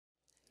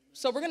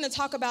So we're going to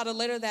talk about a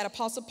letter that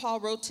Apostle Paul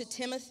wrote to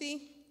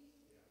Timothy.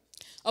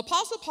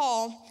 Apostle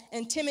Paul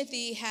and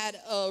Timothy had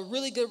a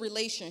really good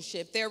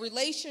relationship. Their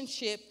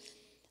relationship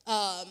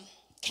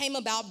came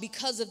about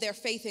because of their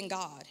faith in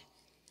God.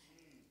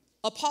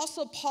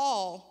 Apostle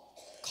Paul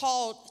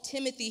called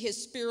Timothy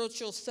his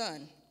spiritual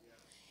son.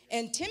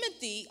 And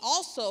Timothy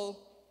also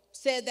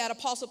said that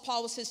Apostle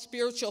Paul was his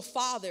spiritual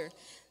father.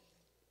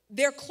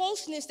 Their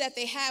closeness that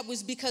they had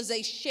was because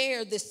they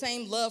shared the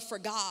same love for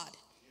God.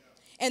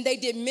 And they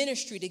did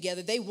ministry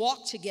together. They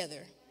walked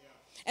together.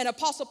 And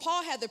Apostle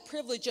Paul had the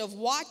privilege of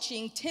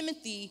watching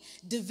Timothy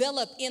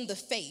develop in the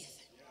faith.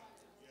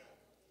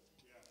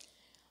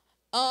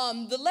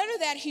 The letter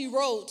that he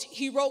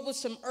wrote with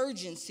some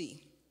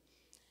urgency.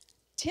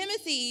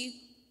 Timothy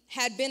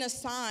had been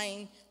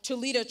assigned to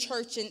lead a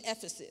church in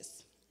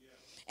Ephesus.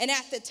 And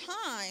at the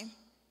time,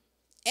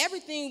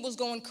 everything was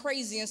going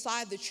crazy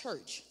inside the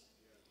church.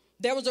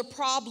 There was a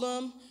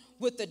problem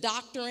with the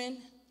doctrine,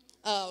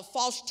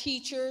 false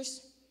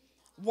teachers,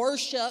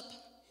 worship.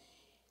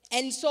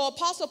 And so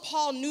Apostle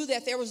Paul knew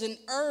that there was an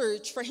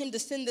urge for him to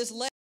send this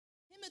letter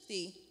to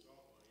Timothy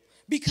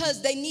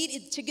because they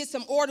needed to get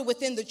some order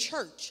within the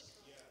church.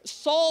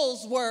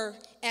 Souls were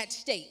at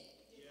stake.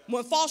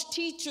 When false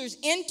teachers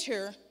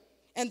enter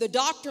and the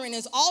doctrine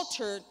is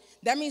altered,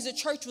 that means the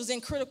church was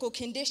in critical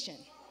condition.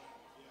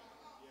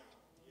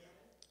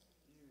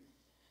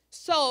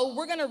 So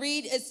we're going to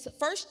read, it's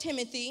 1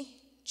 Timothy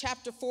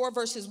chapter 4,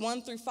 verses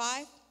 1 through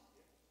 5.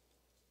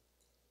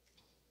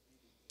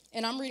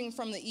 And I'm reading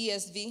from the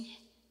ESV.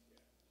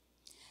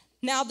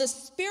 Now the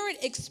Spirit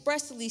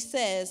expressly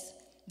says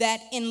that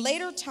in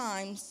later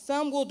times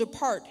some will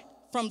depart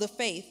from the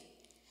faith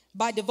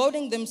by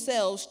devoting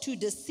themselves to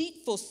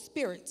deceitful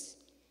spirits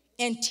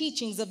and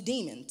teachings of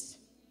demons,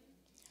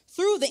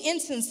 through the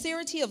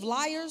insincerity of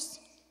liars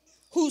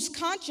whose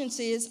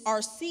consciences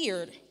are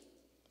seared,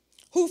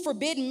 who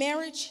forbid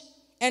marriage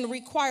and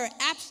require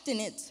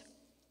abstinence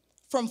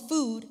from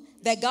food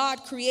that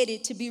God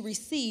created to be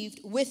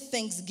received with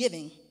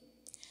thanksgiving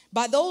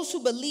by those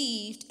who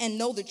believed and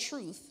know the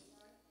truth.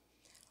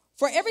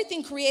 For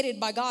everything created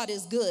by God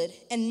is good,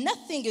 and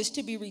nothing is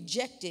to be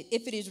rejected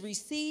if it is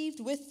received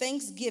with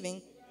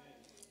thanksgiving,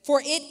 for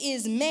it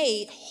is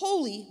made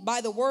holy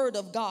by the word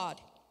of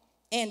God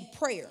and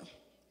prayer.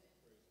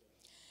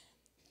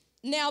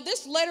 Now,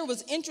 this letter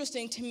was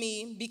interesting to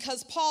me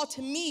because Paul,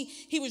 to me,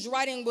 he was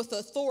writing with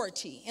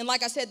authority. And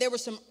like I said, there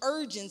was some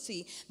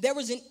urgency. There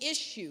was an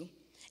issue.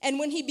 And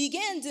when he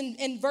begins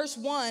in verse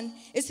 1,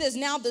 it says,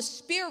 now the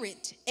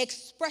Spirit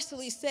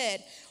expressly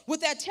said. What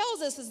that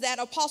tells us is that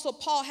Apostle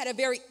Paul had a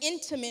very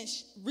intimate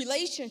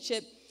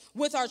relationship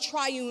with our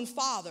triune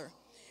Father,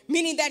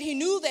 meaning that he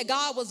knew that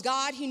God was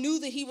God, he knew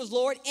that he was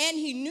Lord, and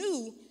he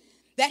knew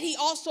that he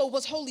also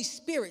was Holy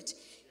Spirit.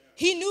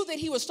 He knew that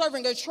he was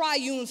serving a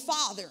triune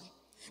Father.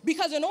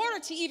 Because in order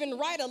to even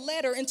write a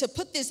letter and to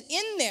put this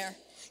in there,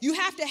 you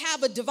have to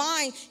have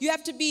you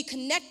have to be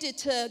connected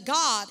to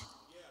God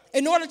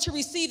in order to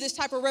receive this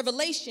type of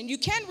revelation. You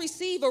can't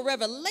receive a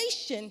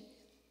revelation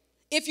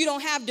if you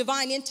don't have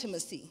divine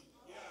intimacy.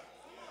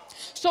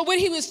 So what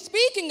he was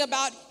speaking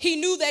about, he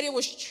knew that it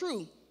was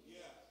true.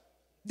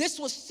 This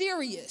was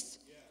serious.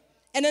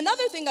 And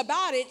another thing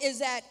about it is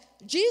that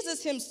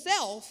Jesus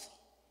himself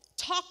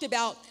talked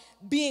about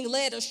being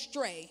led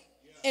astray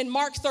in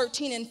Mark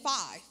 13 and 5.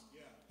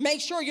 Make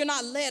sure you're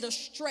not led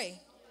astray.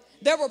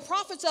 There were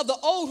prophets of the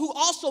old who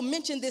also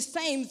mentioned this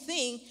same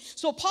thing.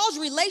 So Paul's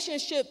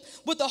relationship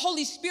with the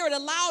Holy Spirit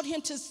allowed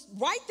him to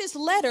write this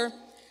letter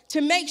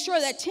to make sure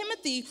that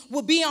Timothy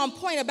would be on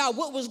point about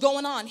what was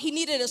going on. He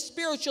needed a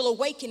spiritual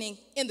awakening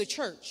in the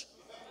church.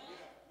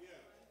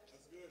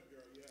 That's good,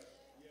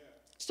 girl.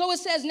 So it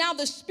says, now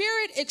the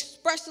Spirit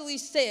expressly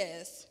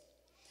says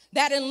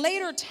that in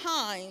later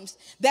times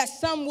that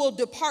some will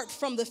depart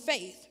from the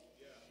faith.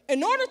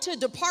 In order to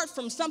depart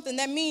from something,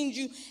 that means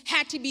you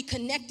had to be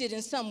connected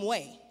in some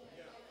way,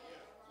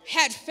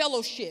 had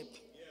fellowship.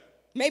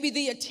 Maybe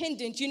the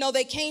attendants,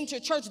 they came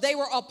to church, they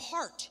were a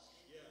part.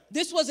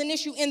 This was an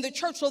issue in the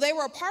church, so they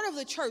were a part of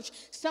the church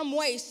some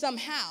way,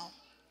 somehow.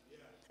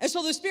 And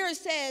so the Spirit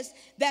says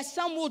that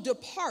some will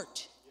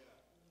depart.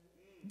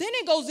 Then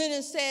it goes in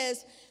and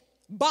says,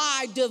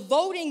 by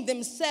devoting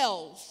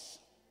themselves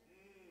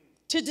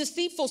to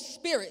deceitful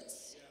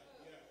spirits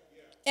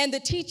and the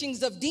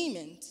teachings of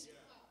demons.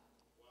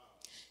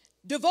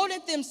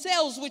 Devoted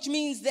themselves, which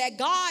means that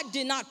God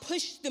did not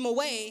push them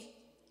away.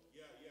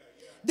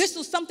 This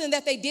was something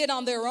that they did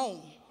on their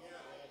own.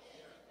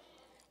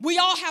 We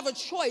all have a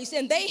choice,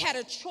 and they had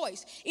a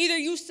choice. Either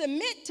you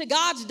submit to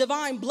God's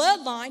divine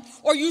bloodline,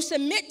 or you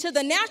submit to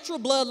the natural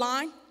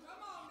bloodline,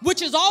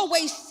 which is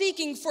always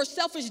seeking for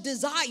selfish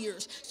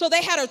desires. So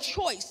they had a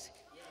choice.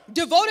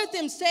 Devoted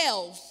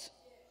themselves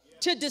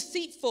to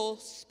deceitful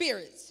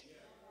spirits.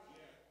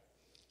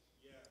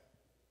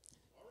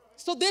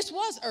 So this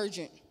was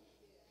urgent.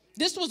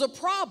 This was a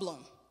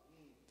problem.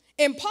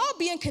 And Paul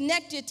being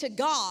connected to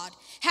God,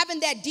 having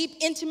that deep,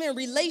 intimate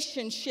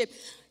relationship,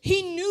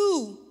 he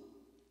knew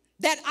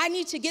that I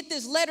need to get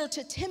this letter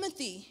to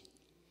Timothy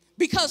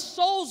because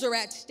souls are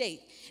at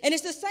stake. And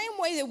it's the same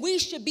way that we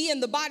should be in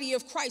the body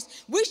of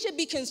Christ. We should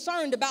be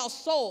concerned about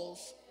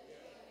souls.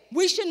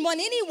 We shouldn't want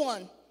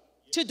anyone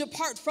to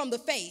depart from the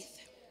faith.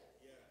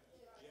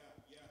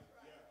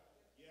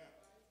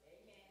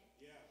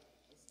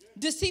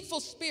 Deceitful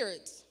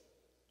spirits.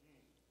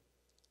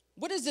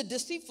 What is a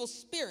deceitful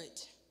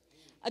spirit?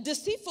 A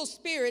deceitful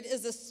spirit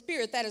is a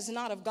spirit that is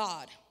not of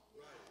God.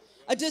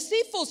 A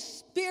deceitful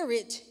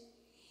spirit,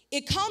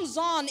 it comes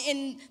on,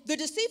 and the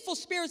deceitful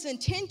spirit's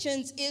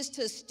intentions is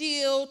to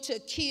steal, to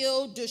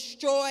kill,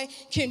 destroy,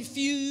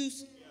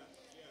 confuse.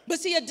 But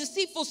see, a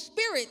deceitful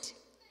spirit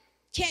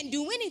can't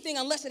do anything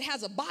unless it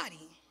has a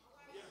body.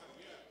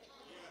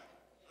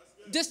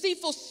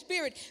 Deceitful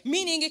spirit,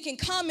 meaning it can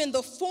come in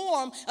the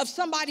form of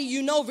somebody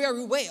you know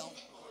very well.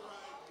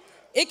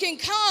 It can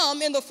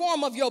come in the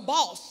form of your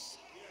boss.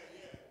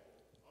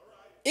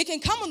 It can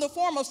come in the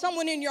form of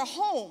someone in your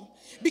home.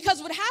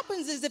 Because what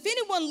happens is if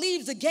anyone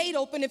leaves a gate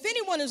open, if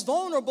anyone is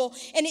vulnerable,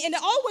 and it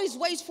always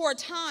waits for a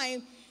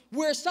time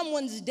where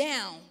someone's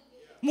down.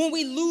 When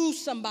we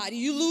lose somebody,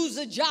 you lose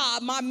a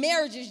job, my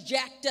marriage is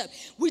jacked up.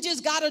 We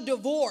just got a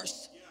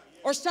divorce.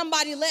 Or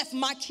somebody left,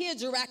 my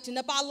kids are acting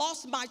up, I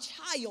lost my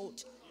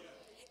child.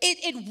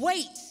 It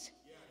waits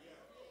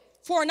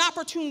for an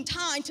opportune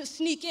time to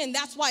sneak in.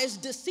 That's why it's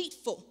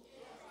deceitful.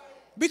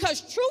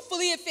 Because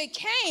truthfully, if it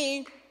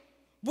came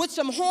with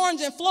some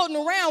horns and floating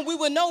around, we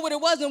would know what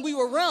it was and we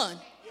would run.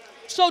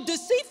 So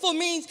deceitful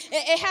means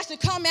it has to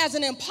come as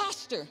an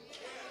imposter.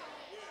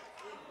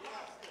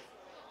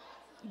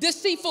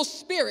 Deceitful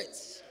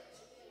spirits.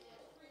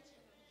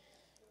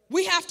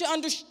 We have to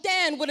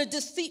understand what a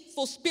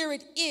deceitful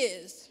spirit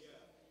is.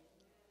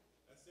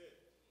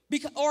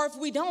 Because, or if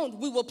we don't,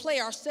 we will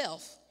play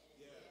ourselves.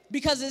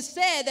 Because it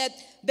said that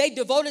they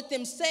devoted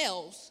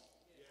themselves.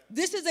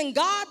 This isn't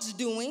God's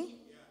doing.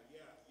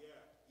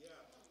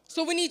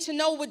 So we need to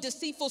know what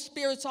deceitful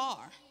spirits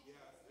are.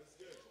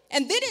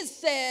 And then it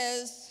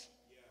says,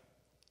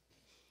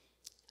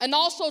 and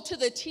also to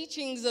the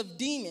teachings of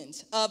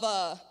demons,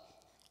 the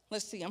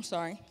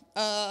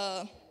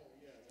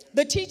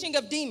teaching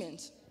of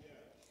demons.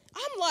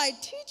 I'm like,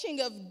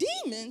 teaching of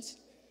demons?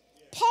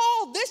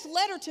 Paul, this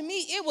letter to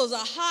me, it was a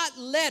hot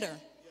letter.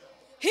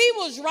 He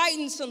was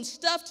writing some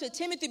stuff to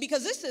Timothy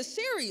because this is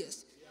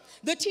serious.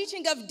 The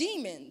teaching of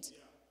demons.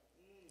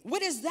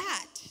 What is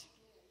that?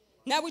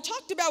 Now, we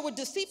talked about what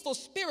deceitful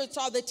spirits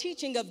are, the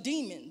teaching of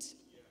demons.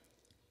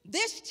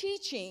 This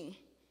teaching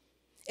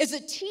is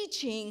a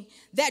teaching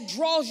that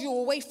draws you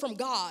away from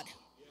God.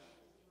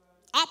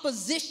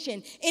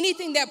 Opposition,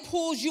 anything that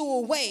pulls you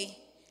away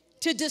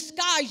to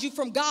disguise you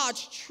from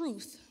God's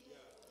truth.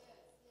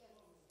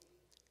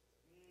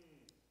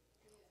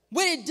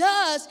 What it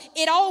does,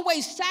 it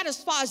always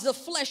satisfies the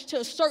flesh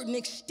to a certain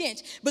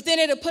extent, but then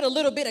it'll put a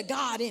little bit of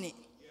God in it.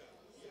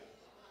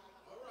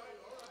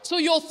 So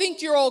you'll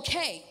think you're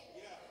okay.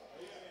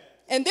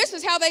 And this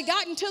is how they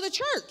got into the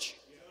church.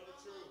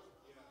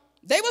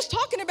 They was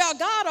talking about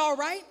God, all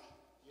right,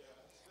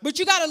 but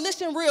you got to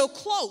listen real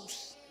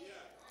close.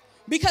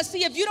 Because,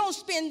 see, if you don't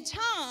spend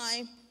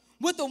time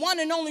with the one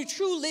and only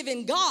true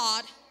living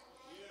God,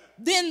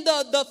 then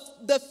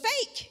the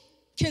fake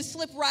can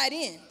slip right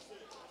in.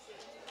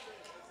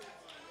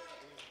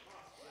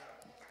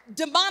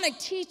 Demonic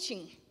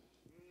teaching.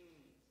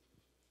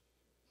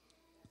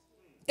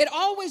 It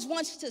always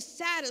wants to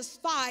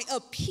satisfy a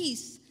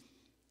piece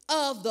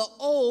of the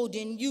old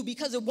in you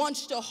because it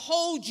wants to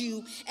hold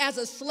you as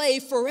a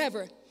slave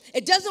forever.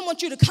 It doesn't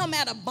want you to come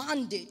out of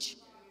bondage.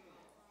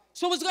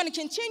 So it's going to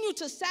continue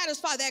to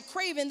satisfy that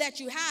craving that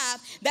you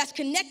have that's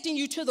connecting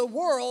you to the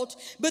world,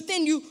 but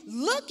then you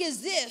look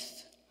as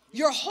if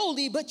you're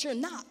holy, but you're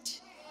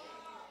not.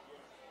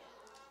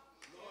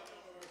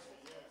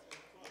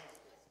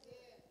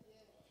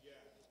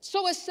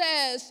 So it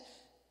says,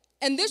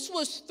 and this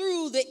was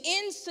through the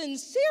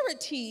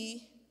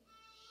insincerity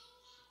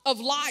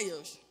of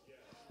liars.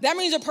 That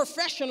means a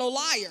professional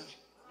liar.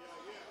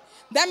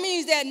 That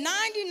means that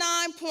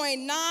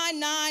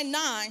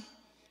 99.999%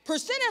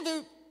 of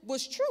it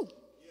was true.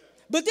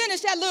 But then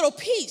it's that little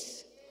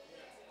piece.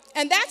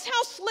 And that's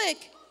how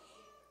slick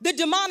the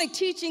demonic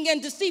teaching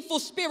and deceitful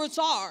spirits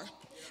are.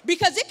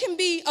 Because it can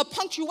be a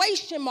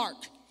punctuation mark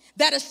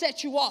that'll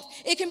set you off.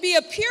 It can be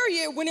a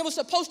period when it was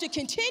supposed to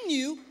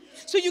continue.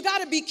 So you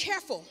got to be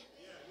careful.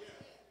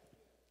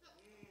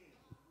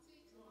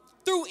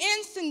 Through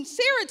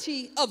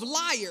insincerity of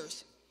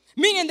liars,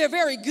 meaning they're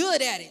very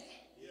good at it.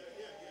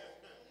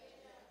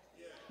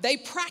 They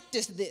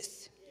practice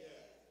this.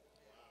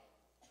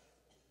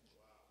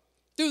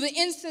 Through the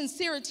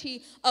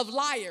insincerity of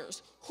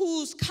liars,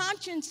 whose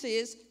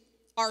consciences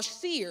are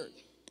seared.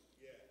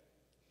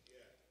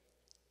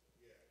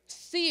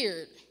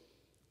 Seared.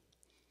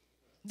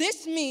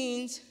 This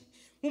means,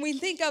 when we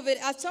think of it,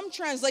 as some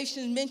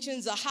translations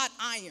mentions a hot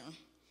iron.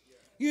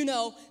 You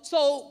know,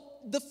 so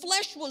the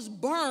flesh was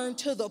burned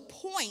to the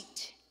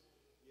point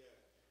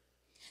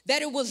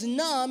that it was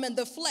numb and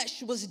the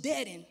flesh was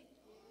deadened.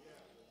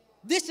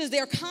 This is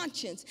their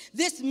conscience.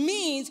 This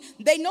means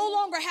they no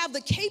longer have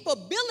the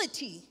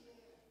capability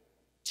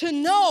to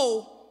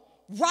know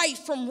right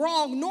from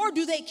wrong, nor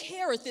do they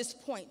care at this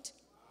point.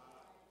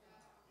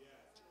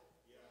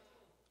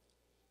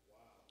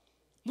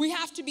 We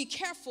have to be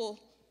careful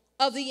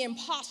of the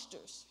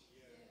imposters.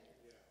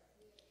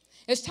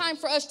 It's time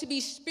for us to be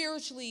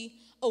spiritually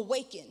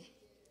awakened.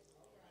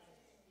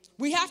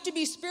 We have to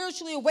be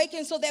spiritually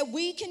awakened so that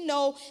we can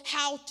know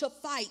how to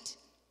fight,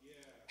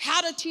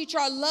 how to teach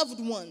our loved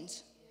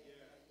ones.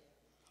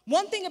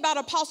 One thing about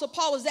Apostle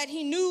Paul is that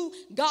he knew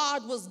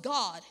God was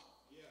God.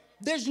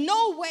 There's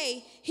no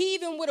way he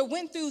even would have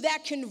went through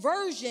that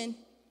conversion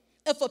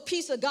if a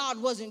piece of God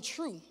wasn't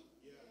true.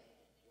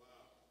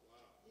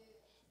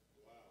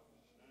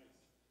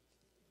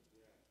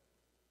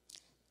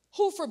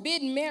 Who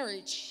forbid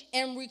marriage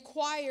and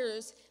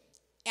requires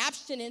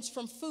abstinence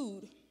from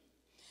food.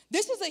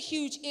 This is a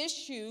huge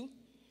issue,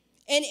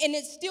 and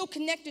it's still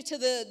connected to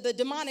the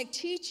demonic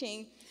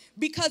teaching,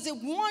 because it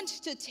wants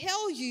to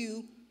tell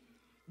you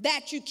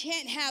that you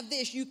can't have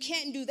this, you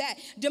can't do that.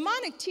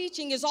 Demonic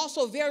teaching is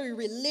also very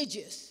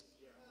religious.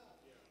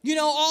 You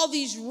know, all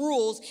these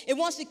rules. It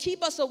wants to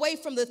keep us away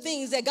from the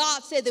things that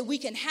God said that we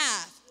can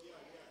have.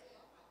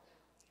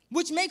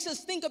 Which makes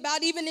us think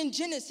about even in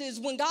Genesis,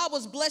 when God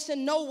was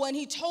blessing Noah and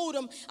he told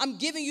him, I'm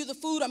giving you the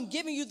food, I'm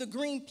giving you the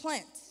green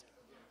plants.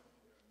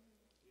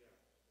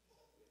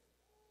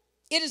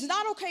 It is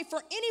not okay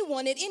for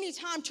anyone at any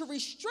time to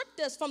restrict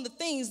us from the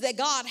things that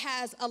God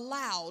has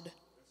allowed.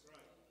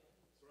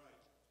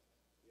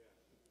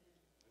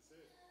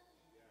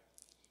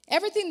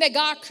 Everything that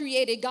God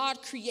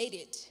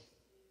created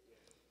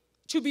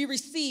to be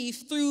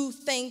received through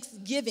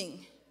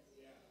thanksgiving.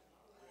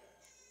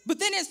 But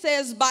then it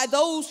says, by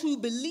those who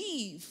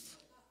believe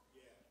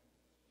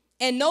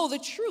and know the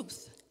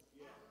truth.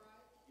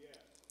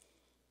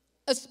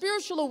 A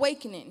spiritual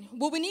awakening.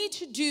 What we need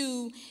to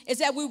do is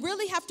that we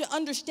really have to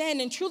understand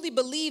and truly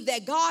believe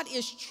that God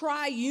is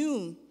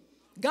triune.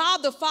 God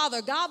the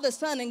Father, God the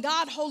Son, and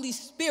God Holy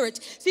Spirit.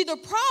 See, the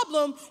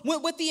problem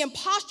with the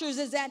imposters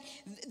is that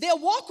they'll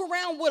walk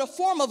around with a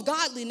form of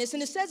godliness,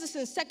 and it says this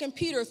in 2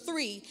 Peter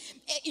 3.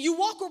 You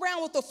walk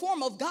around with a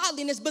form of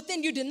godliness, but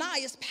then you deny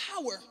its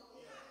power.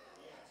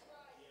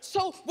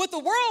 So with the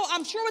world,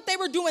 I'm sure what they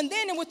were doing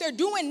then and what they're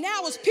doing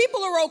now is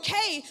people are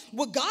okay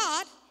with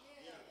God.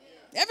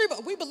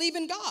 Everybody, we believe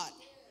in God.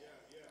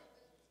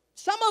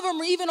 Some of them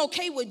are even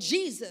okay with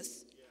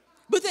Jesus.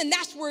 But then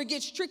that's where it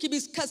gets tricky,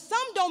 because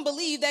some don't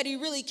believe that he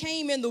really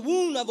came in the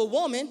womb of a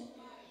woman.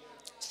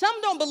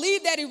 Some don't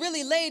believe that he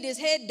really laid his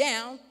head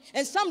down.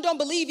 And some don't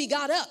believe he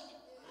got up.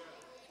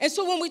 And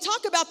so when we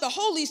talk about the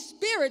Holy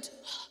Spirit,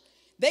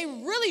 they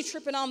really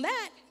tripping on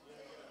that.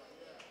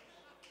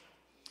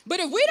 But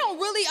if we don't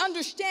really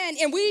understand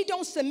and we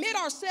don't submit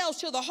ourselves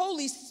to the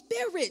Holy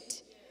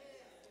Spirit,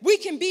 we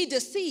can be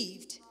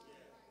deceived.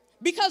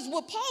 Because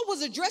what Paul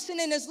was addressing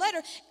in his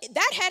letter,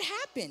 that had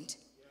happened.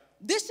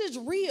 This is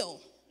real.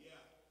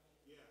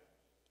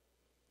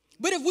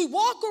 But if we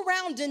walk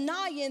around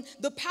denying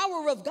the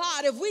power of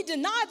God, if we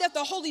deny that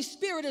the Holy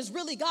Spirit is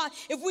really God,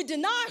 if we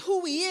deny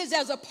who he is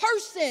as a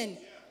person,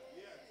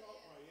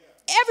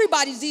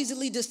 everybody's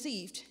easily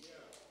deceived.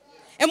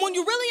 And when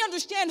you really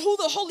understand who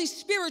the Holy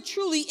Spirit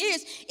truly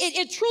is,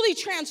 it truly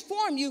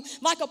transforms you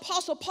like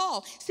Apostle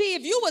Paul. See,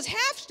 if you was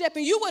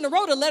half-stepping, you wouldn't have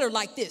wrote a letter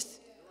like this.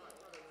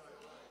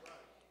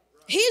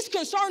 He's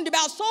concerned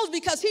about souls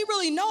because he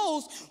really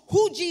knows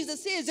who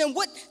Jesus is and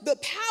what the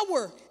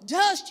power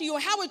does to you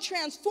and how it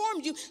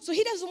transforms you. So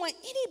he doesn't want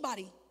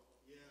anybody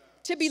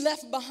to be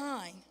left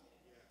behind.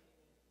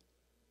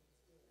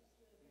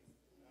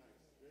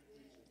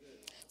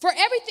 For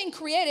everything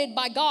created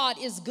by God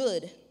is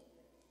good,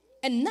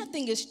 and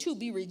nothing is to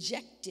be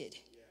rejected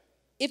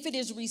if it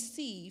is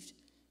received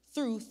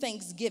through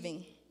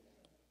thanksgiving.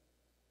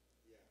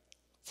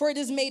 For it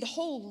is made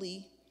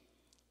holy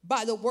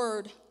by the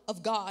word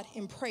of God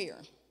in prayer.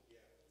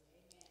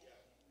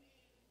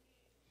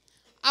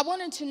 I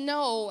wanted to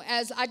know,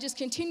 as I just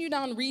continued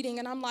on reading,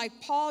 and I'm like,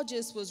 Paul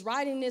just was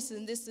writing this,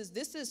 and this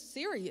is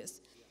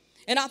serious.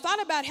 And I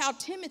thought about how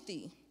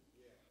Timothy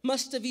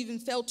must have even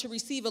felt to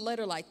receive a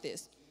letter like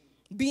this.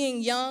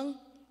 Being young,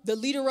 the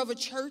leader of a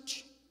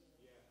church.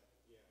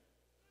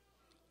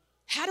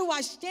 How do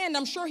I stand?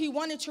 I'm sure he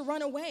wanted to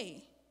run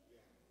away.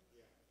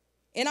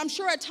 And I'm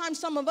sure at times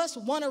some of us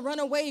want to run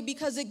away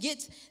because it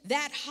gets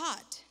that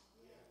hot.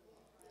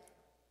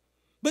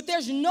 But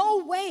there's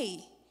no way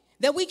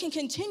that we can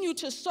continue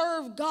to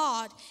serve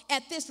God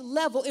at this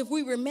level if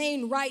we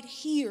remain right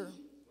here.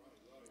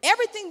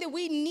 Everything that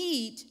we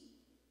need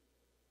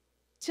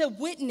to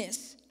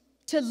witness,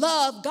 to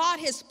love, God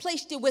has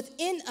placed it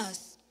within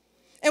us.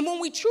 And when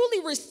we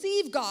truly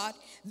receive God,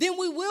 then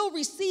we will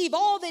receive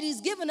all that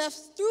he's given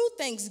us through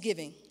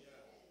thanksgiving.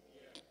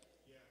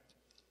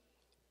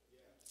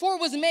 For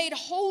it was made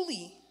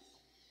holy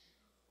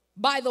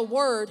by the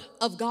word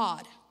of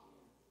God.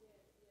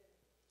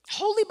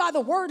 Holy by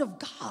the word of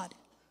God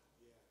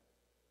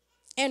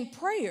and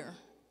prayer.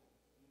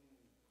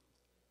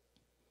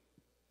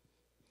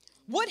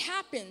 What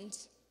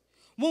happens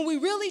when we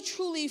really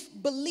truly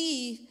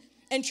believe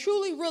and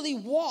truly really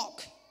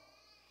walk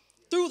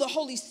through the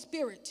Holy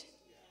Spirit.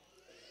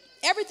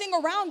 Everything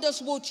around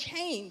us will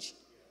change.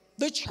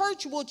 The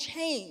church will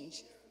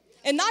change.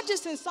 And not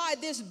just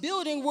inside this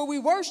building where we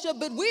worship,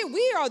 but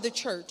we are the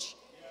church.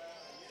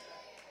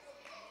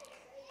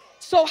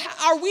 So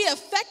are we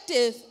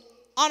effective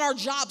on our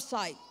job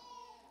site?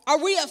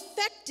 Are we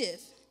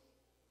effective?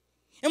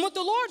 And what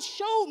the Lord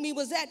showed me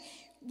was that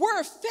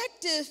we're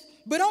effective,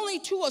 but only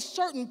to a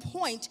certain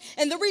point.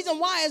 And the reason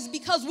why is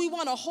because we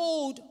want to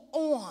hold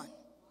on.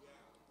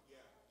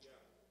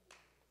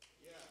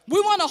 We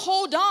want to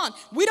hold on.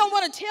 We don't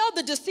want to tell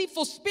the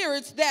deceitful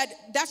spirits that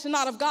that's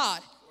not of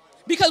God,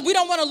 because we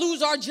don't want to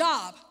lose our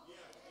job.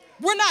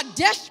 We're not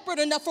desperate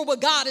enough for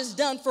what God has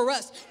done for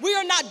us. We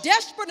are not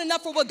desperate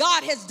enough for what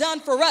God has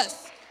done for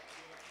us.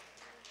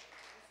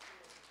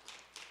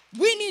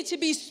 We need to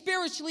be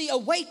spiritually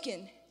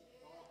awakened,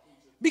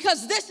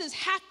 because this is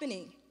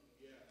happening.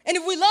 And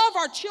if we love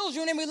our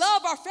children and we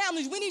love our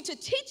families, we need to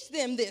teach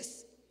them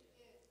this.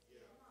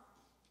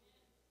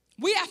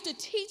 We have to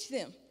teach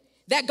them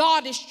that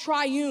God is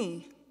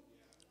triune.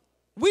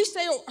 We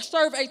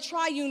serve a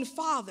triune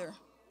Father.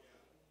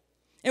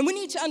 And we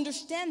need to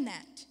understand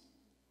that.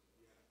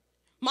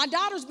 My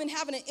daughter's been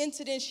having an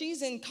incident.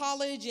 She's in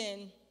college,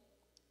 and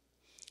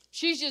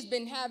she's just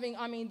been having,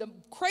 the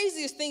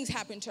craziest things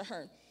happen to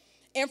her.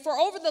 And for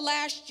over the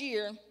last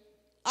year,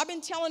 I've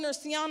been telling her,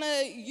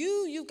 Sienna,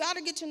 you got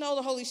to get to know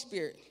the Holy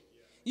Spirit.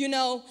 You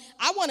know,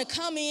 I want to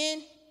come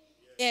in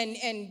and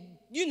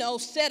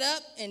set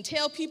up and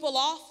tell people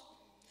off.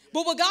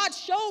 But what God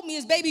showed me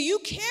is, baby, you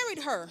carried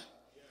her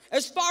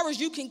as far as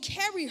you can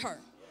carry her.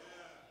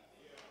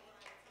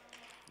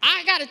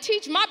 I got to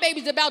teach my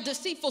babies about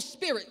deceitful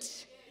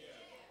spirits.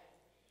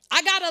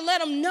 I got to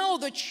let them know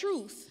the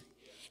truth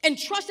and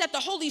trust that the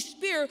Holy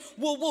Spirit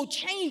will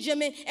change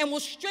them and will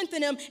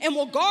strengthen them and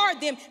will guard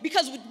them.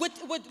 Because what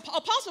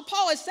Apostle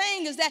Paul is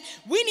saying is that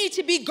we need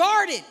to be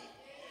guarded.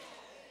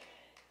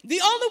 The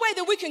only way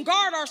that we can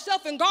guard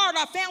ourselves and guard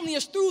our family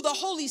is through the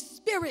Holy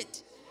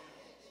Spirit.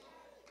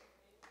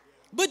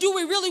 But do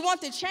we really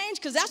want to change?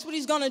 Because that's what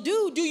he's going to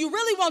do. Do you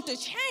really want to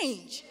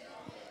change?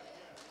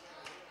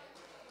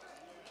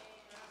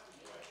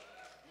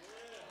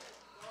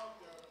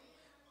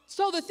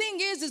 So the thing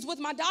is with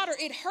my daughter,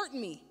 it hurt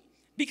me,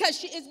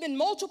 because it's been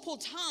multiple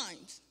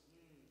times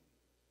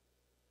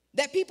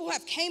that people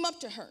have came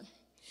up to her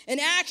and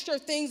asked her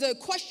things or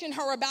questioned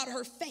her about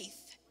her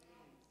faith.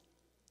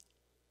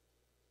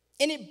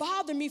 And it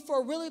bothered me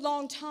for a really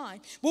long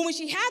time. But when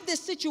she had this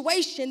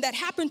situation that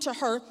happened to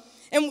her,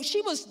 and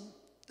she was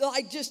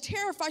like just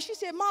terrified, she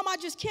said, Mom, I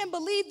just can't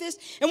believe this.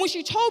 And when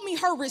she told me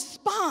her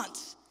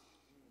response,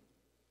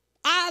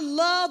 I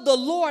love the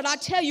Lord. I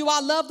tell you, I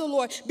love the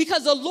Lord,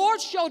 because the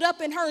Lord showed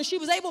up in her and she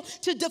was able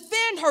to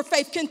defend her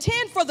faith,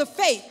 contend for the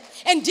faith,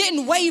 and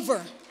didn't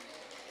waver.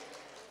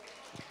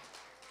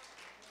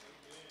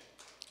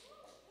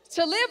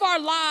 To live our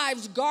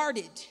lives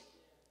guarded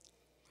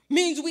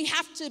means we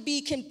have to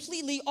be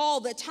completely all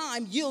the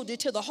time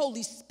yielded to the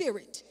Holy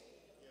Spirit.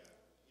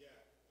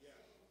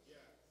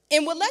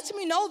 And what lets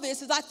me know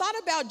this is I thought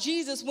about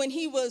Jesus when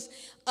he was,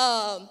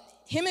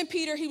 him and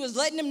Peter, he was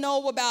letting them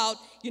know about,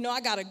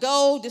 I got to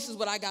go. This is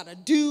what I got to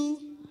do.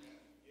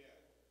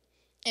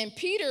 And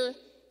Peter,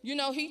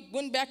 he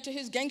went back to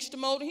his gangster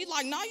mode. And he's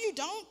like, no, you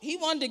don't. He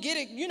wanted to get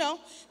it,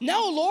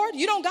 No, Lord,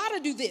 you don't got to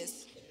do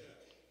this.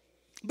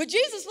 But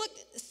Jesus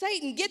looked,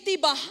 Satan, get thee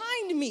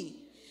behind me.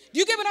 Do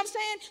you get what I'm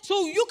saying?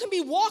 So you can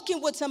be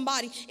walking with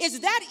somebody. It's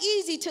that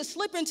easy to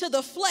slip into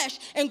the flesh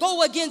and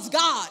go against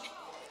God.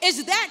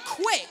 It's that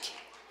quick.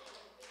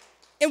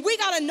 And we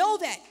got to know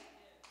that.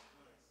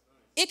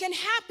 It can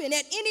happen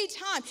at any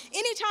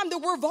time that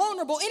we're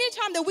vulnerable,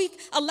 anytime that we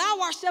allow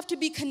ourselves to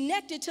be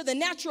connected to the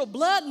natural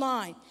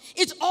bloodline,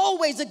 it's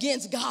always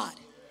against God.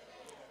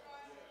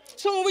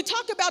 So when we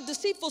talk about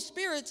deceitful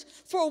spirits,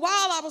 for a while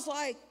I was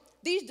like,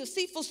 these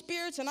deceitful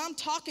spirits, and I'm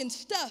talking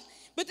stuff.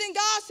 But then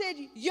God said,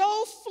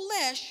 your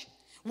flesh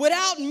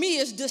without me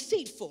is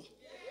deceitful.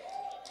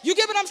 You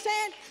get what I'm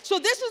saying? So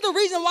this is the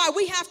reason why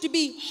we have to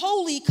be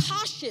wholly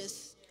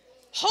cautious.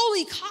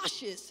 Wholly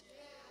cautious.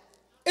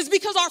 It's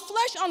because our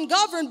flesh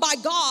ungoverned by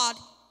God,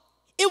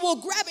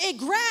 it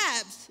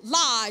grabs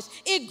lies.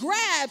 It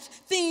grabs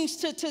things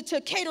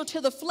to cater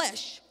to the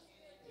flesh.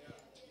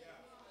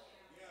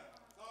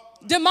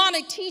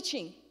 Demonic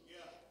teaching.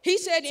 He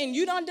said, and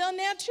you done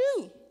that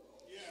too.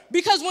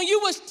 Because when you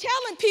was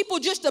telling people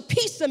just a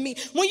piece of me,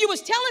 when you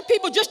was telling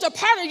people just a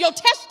part of your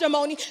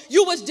testimony,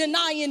 you was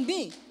denying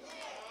me.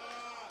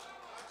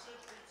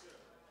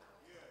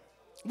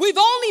 We've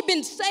only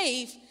been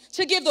saved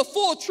to give the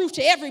full truth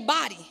to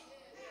everybody.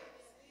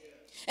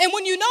 And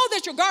when you know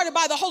that you're guarded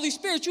by the Holy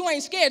Spirit, you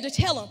ain't scared to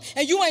tell them,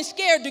 and you ain't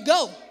scared to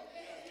go.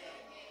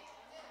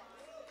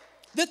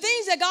 The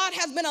things that God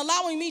has been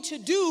allowing me to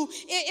do,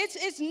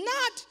 it's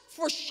not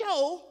for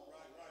show.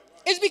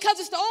 It's because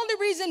it's the only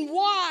reason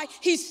why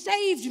he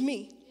saved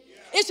me.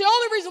 It's the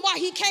only reason why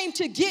he came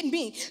to get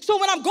me. So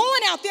when I'm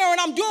going out there and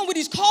I'm doing what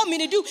he's called me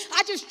to do,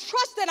 I just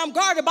trust that I'm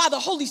guarded by the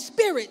Holy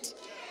Spirit.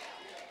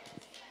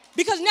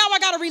 Because now I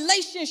got a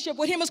relationship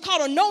with him. It's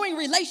called a knowing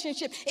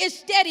relationship. It's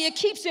steady. It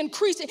keeps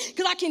increasing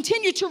because I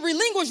continue to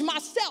relinquish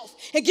myself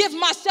and give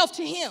myself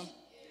to him.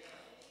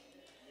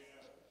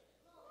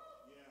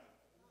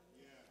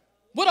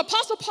 What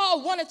Apostle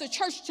Paul wanted the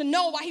church to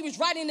know while he was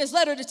writing this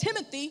letter to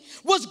Timothy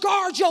was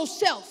guard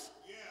yourself.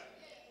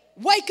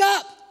 Wake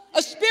up.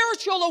 A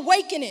spiritual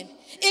awakening.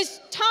 It's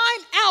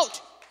time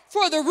out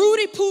for the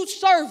Rudy Pooch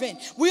servant.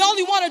 We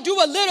only want to do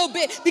a little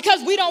bit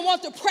because we don't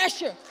want the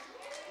pressure.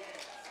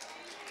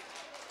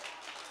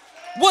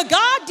 What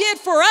God did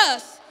for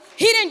us,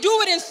 he didn't do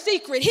it in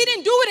secret. He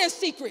didn't do it in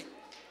secret.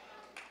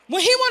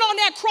 When he went on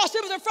that cross,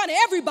 it was in front of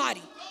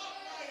everybody.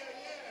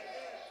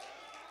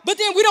 But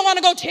then we don't want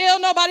to go tell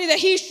nobody that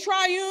he's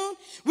triune.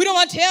 We don't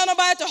want to tell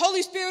nobody that the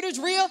Holy Spirit is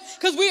real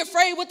because we're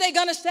afraid what they're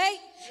going to say.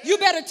 You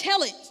better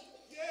tell it.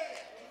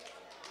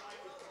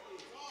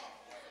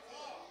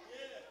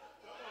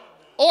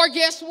 Or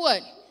guess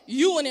what?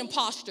 You an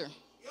imposter.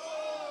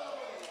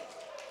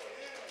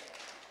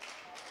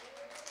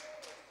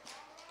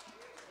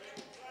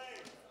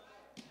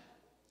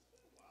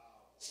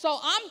 So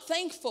I'm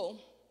thankful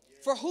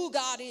for who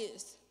God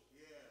is.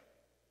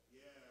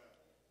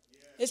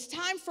 It's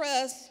time for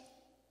us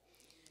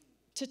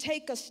to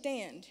take a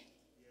stand.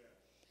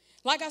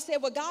 Like I said,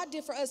 what God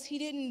did for us, he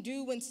didn't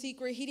do in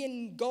secret. He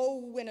didn't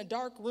go in a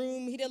dark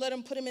room. He didn't let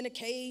him put him in a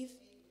cave.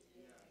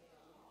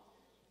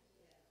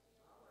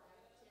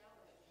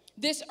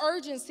 This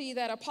urgency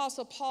that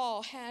Apostle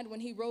Paul had when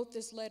he wrote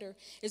this letter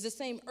is the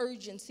same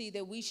urgency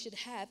that we should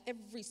have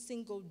every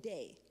single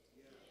day.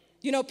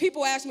 You know,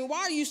 people ask me,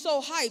 why are you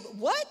so hyped?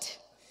 What?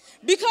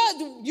 Because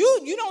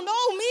you don't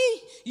know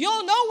me. You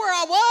don't know where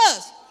I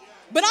was.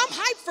 But I'm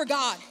hyped for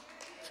God.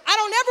 I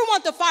don't ever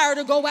want the fire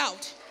to go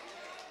out.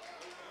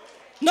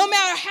 No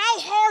matter how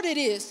hard it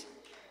is,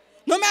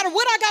 no matter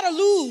what I got to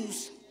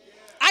lose,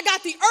 I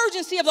got the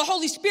urgency of the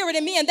Holy Spirit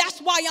in me, and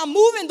that's why I'm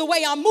moving the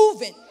way I'm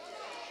moving.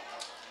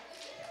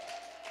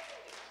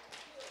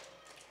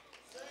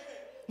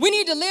 We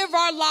need to live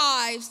our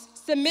lives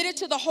submitted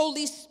to the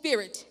Holy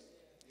Spirit,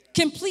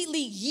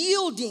 completely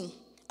yielding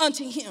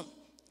unto him.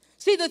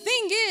 See, the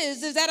thing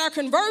is that our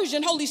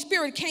conversion, Holy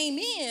Spirit came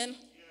in,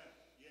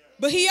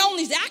 but he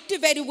only is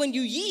activated when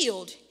you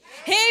yield.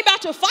 He ain't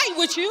about to fight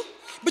with you,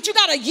 but you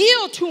got to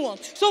yield to him.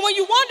 So when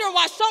you wonder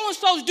why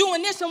so-and-so's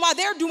doing this and why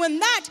they're doing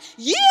that,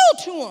 yield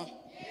to him.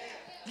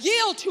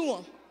 Yield to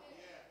him.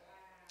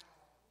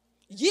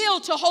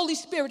 Yield to Holy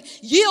Spirit.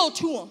 Yield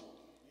to him.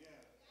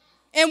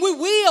 And we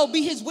will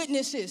be his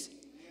witnesses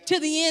to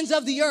the ends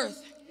of the earth.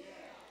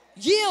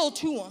 Yield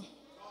to him.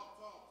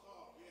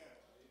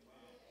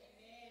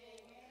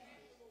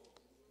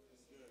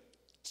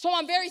 So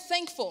I'm very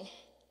thankful.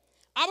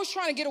 I was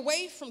trying to get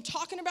away from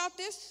talking about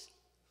this.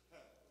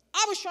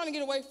 I was trying to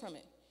get away from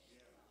it.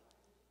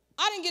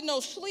 I didn't get no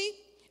sleep.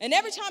 And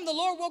every time the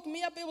Lord woke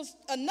me up, it was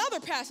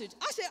another passage.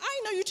 I said, I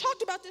didn't know you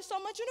talked about this so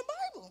much in the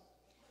Bible.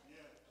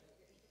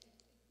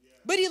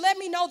 But he let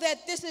me know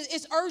that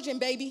it's urgent,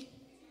 baby.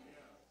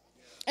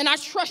 And I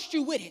trust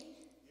you with it.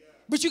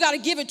 But you got to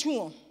give it to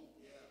him.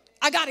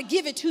 I got to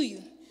give it to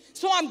you.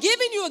 So I'm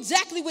giving you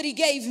exactly what he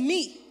gave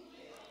me.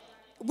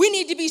 We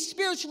need to be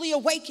spiritually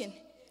awakened.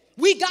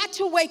 We got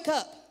to wake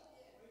up.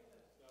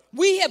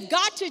 We have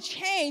got to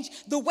change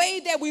the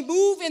way that we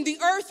move in the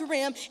earth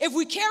realm. If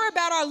we care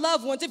about our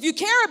loved ones, if you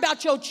care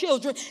about your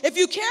children, if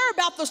you care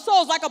about the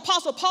souls like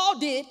Apostle Paul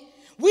did,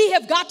 we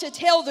have got to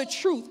tell the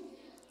truth.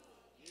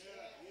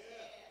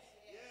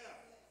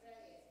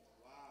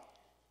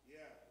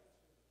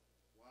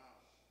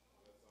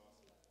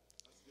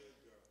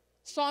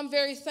 So I'm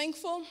very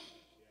thankful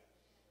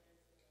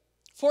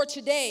for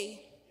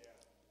today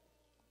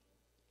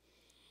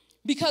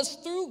because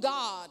through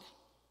God,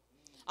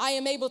 I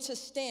am able to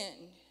stand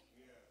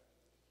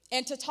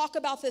and to talk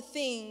about the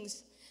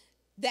things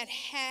that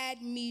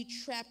had me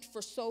trapped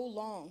for so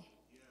long.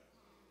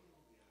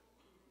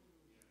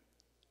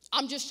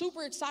 I'm just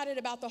super excited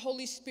about the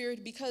Holy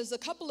Spirit because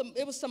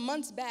it was some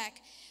months back,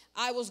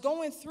 I was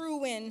going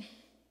through and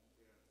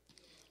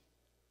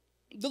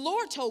the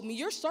Lord told me,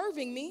 you're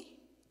serving me.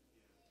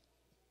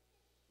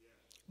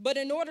 But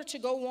in order to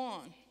go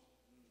on,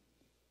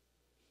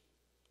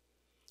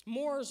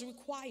 more is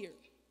required.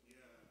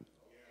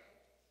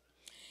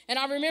 And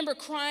I remember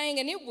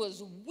crying, and it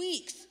was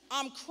weeks.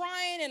 I'm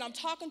crying, and I'm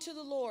talking to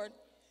the Lord.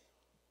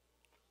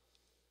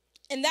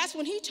 And that's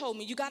when he told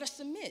me, you got to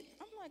submit.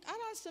 I'm like, I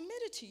don't submit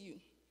it to you.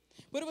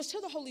 But it was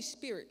to the Holy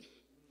Spirit.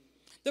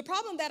 The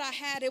problem that I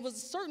had, it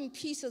was certain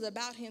pieces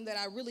about him that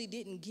I really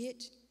didn't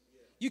get.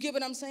 You get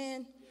what I'm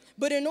saying?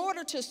 But in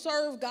order to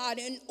serve God,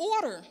 in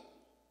order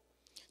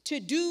to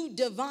do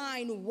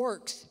divine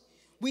works,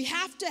 we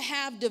have to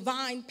have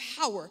divine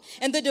power.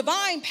 And the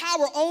divine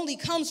power only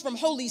comes from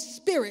Holy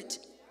Spirit.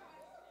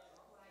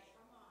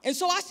 And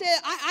so I said,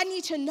 I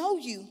need to know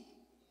you.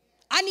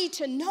 I need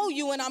to know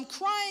you. And I'm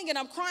crying and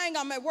I'm crying.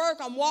 I'm at work.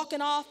 I'm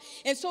walking off.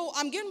 And so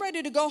I'm getting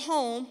ready to go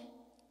home.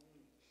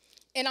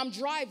 And I'm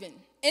driving.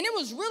 And it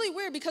was really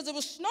weird because it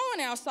was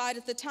snowing outside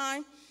at the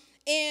time.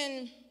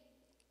 And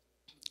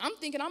I'm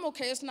thinking, I'm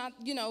okay. It's not,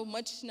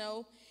 much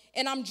snow.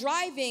 And I'm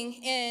driving,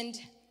 and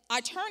I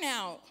turn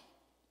out,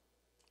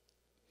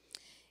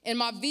 and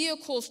my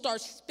vehicle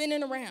starts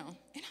spinning around.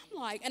 And I'm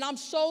like, and I'm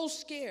so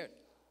scared.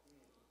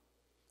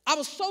 I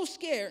was so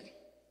scared.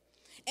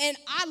 And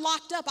I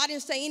locked up. I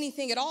didn't say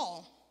anything at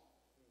all.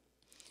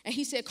 And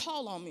he said,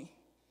 call on me.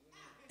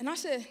 And I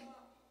said,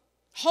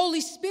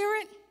 Holy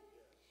Spirit.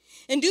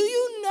 And do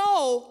you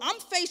know I'm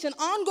facing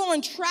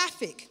ongoing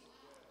traffic?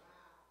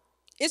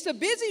 It's a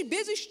busy,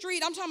 busy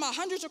street. I'm talking about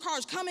hundreds of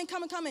cars coming.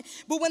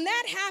 But when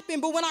that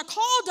happened, when I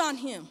called on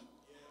him,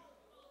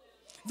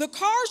 the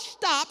car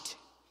stopped,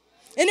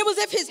 and it was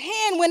as if his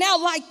hand went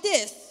out like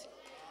this.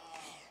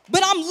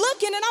 But I'm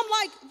looking, and I'm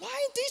like, why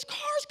ain't these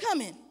cars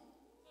coming?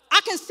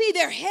 I can see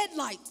their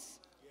headlights.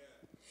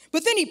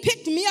 But then he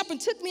picked me up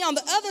and took me on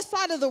the other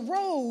side of the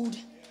road.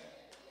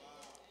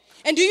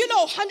 And do you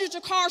know hundreds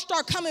of cars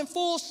start coming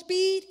full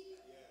speed?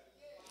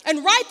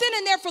 And right then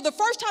and there, for the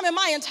first time in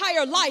my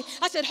entire life,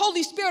 I said,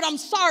 Holy Spirit, I'm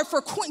sorry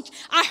for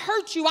I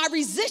hurt you. I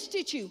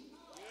resisted you.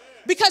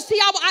 Because, see,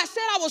 I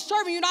said I was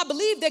serving you, and I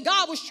believed that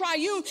God was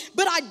triune,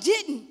 but I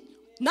didn't.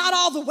 Not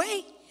all the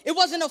way. It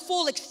wasn't a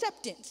full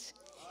acceptance.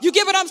 You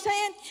get what I'm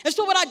saying? And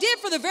so what I did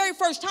for the very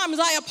first time is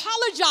I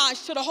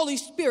apologized to the Holy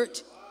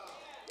Spirit.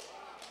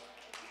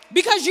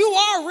 Because you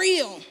are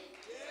real.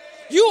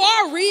 You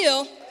are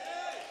real.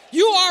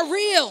 You are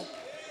real.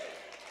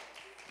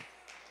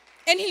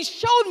 And he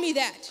showed me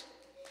that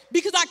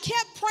because I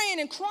kept praying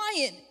and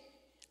crying.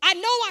 I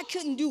know I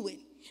couldn't do it.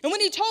 And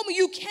when he told me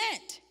you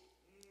can't.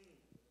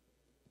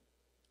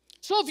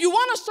 So if you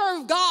want to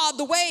serve God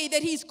the way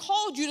that he's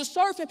called you to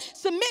serve him,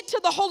 submit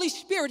to the Holy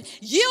Spirit.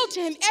 Yield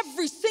to him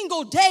every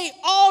single day,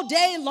 all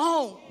day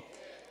long.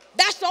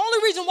 That's the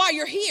only reason why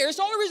you're here. It's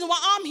the only reason why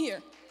I'm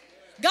here.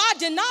 God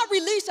did not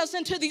release us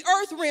into the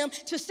earth realm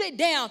to sit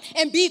down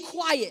and be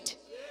quiet.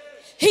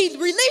 He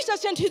released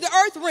us into the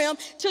earth realm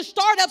to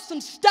start up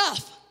some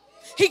stuff.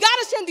 He got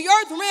us in the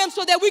earth realm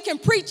so that we can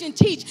preach and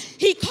teach.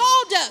 He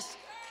called us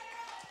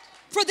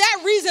for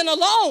that reason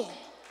alone.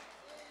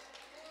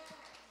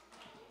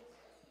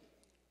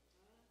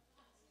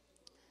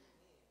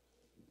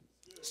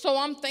 So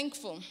I'm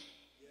thankful.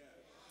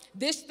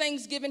 This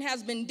Thanksgiving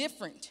has been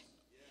different.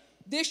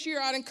 This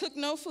year I didn't cook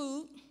no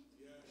food,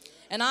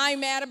 and I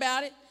ain't mad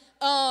about it.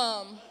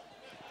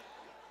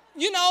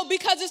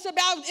 Because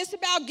it's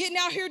about getting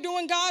out here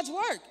doing God's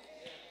work.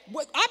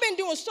 I've been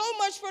doing so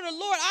much for the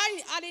Lord.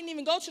 I didn't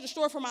even go to the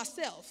store for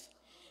myself.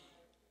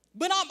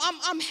 But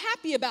I'm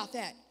happy about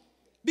that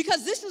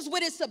because this is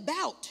what it's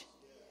about.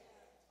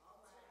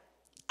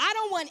 I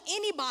don't want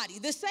anybody,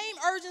 the same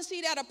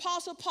urgency that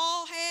Apostle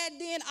Paul had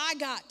then, I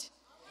got.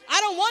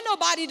 I don't want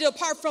nobody to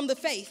depart from the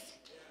faith.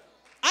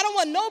 I don't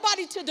want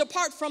nobody to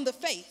depart from the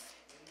faith.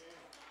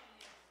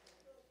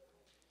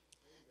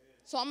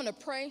 So I'm going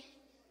to pray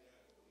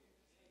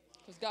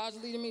because God's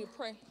leading me to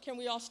pray. Can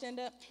we all stand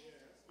up?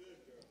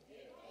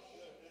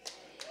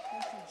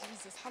 Thank you,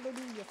 Jesus.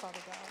 Hallelujah, Father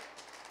God.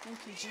 Thank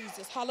you,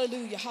 Jesus.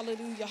 Hallelujah,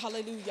 hallelujah,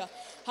 hallelujah.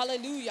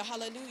 Hallelujah,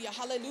 hallelujah,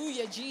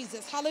 hallelujah,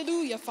 Jesus.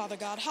 Hallelujah, Father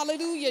God.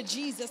 Hallelujah,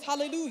 Jesus.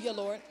 Hallelujah,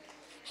 Lord.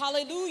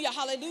 Hallelujah,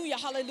 hallelujah,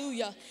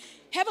 hallelujah.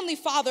 Heavenly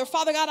Father,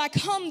 Father God, I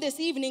come this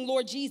evening,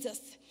 Lord Jesus.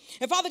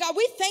 And Father God,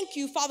 we thank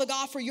you, Father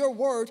God, for your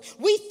word.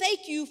 We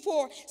thank you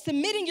for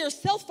submitting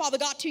yourself, Father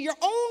God, to your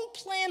own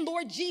plan,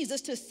 Lord Jesus,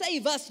 to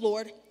save us,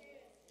 Lord.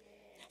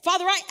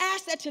 Father, I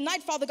ask that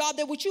tonight, Father God,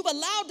 that what you've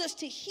allowed us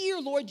to hear,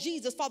 Lord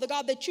Jesus, Father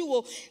God, that you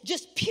will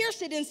just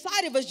pierce it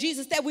inside of us,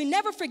 Jesus, that we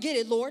never forget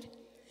it, Lord.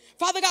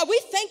 Father God,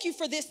 we thank you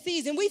for this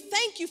season. We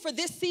thank you for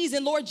this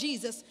season, Lord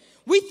Jesus.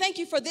 We thank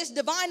you for this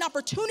divine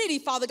opportunity,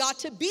 Father God,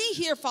 to be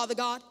here, Father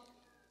God.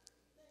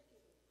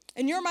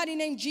 In your mighty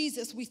name,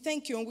 Jesus, we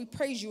thank you and we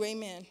praise you.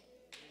 Amen.